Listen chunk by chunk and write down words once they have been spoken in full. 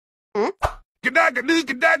Huh?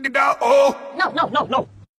 Oh. No.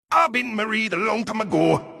 I've been married a long time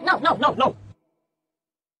ago. No.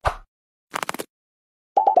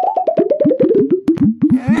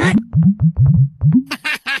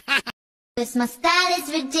 My style is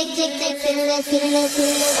ridiculous.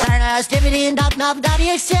 Skibidi dop dop dop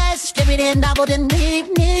excess. Skibidi double the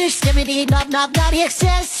knee. Skibidi dop dop dop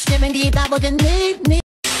excess. Skibidi double the knee.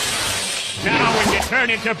 Now when you turn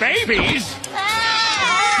into babies,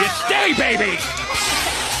 you stay babies.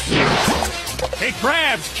 Hey,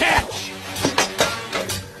 crabs, catch.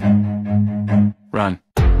 Run.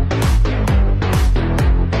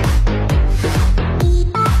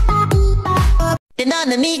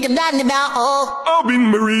 I've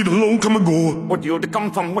been married a long time ago. What year to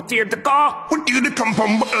come from? What year to go? What year to come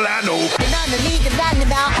from? What do I know? I've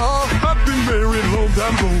I've been married a long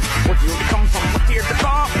time ago. What year to come from? What year to go?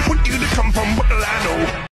 What year to come from? What do I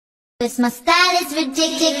know? My style is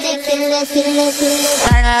ridiculous.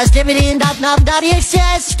 Skibidi dop dop dop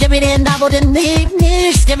excess. Skibidi double the knee.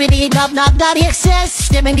 Skibidi dop dop dop excess.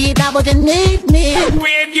 Skibidi double the knee.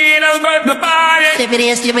 When you know about the body,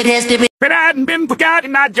 Skibidi. but I hadn't been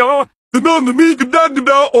forgotten, not Joe.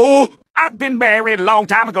 Oh. I've been married a long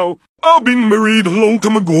time ago. I've been married a long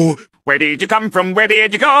time ago. Where did you come from? Where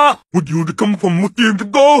did you go? What year to come from? What year to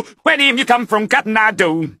go? Where did you come from, Cotton Eye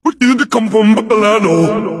Joe? What year to come from? What do I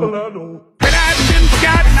know? But I hadn't been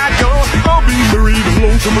forgotten, not Joe. I've been married a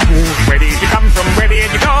long time ago. Where did you come from? Where did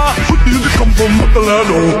you go? What year to come from? What do I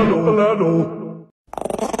know?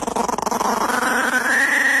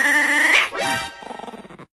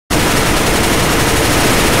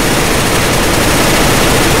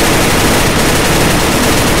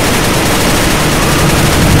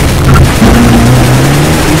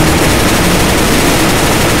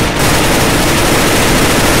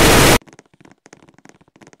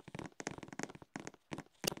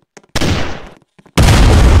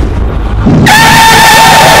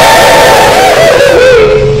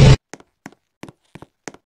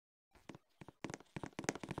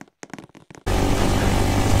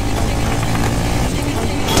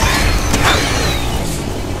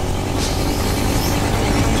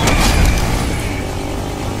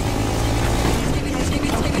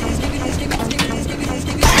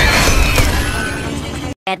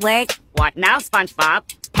 Edward, What now, SpongeBob?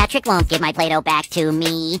 Patrick won't give my Play-Doh back to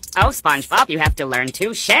me. Oh, SpongeBob, you have to learn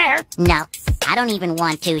to share. No, I don't even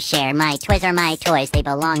want to share. My toys are my toys. They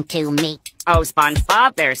belong to me. Oh,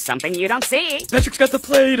 SpongeBob, there's something you don't see. Patrick's got the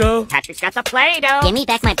Play-Doh. Patrick's got the Play-Doh. Give me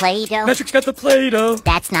back my Play-Doh. Patrick's got the Play-Doh.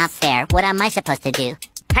 That's not fair. What am I supposed to do?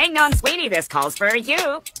 Hang on, sweetie, this calls for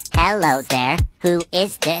you. Hello there. Who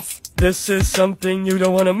is this? This is something you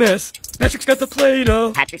don't want to miss. Patrick's got the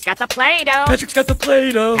Play-Doh. Patrick's got the Play-Doh. Patrick's got the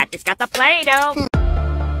Play-Doh. Patrick's got the Play-Doh.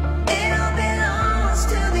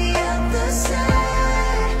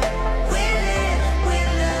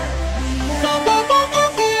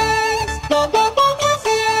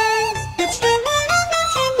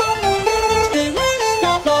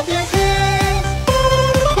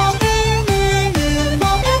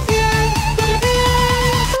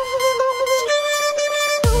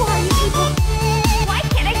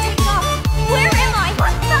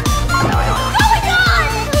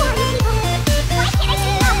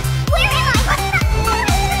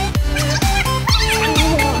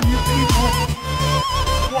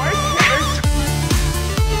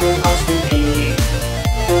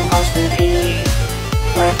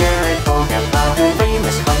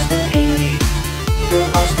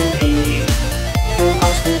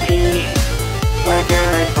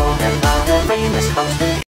 Famous house.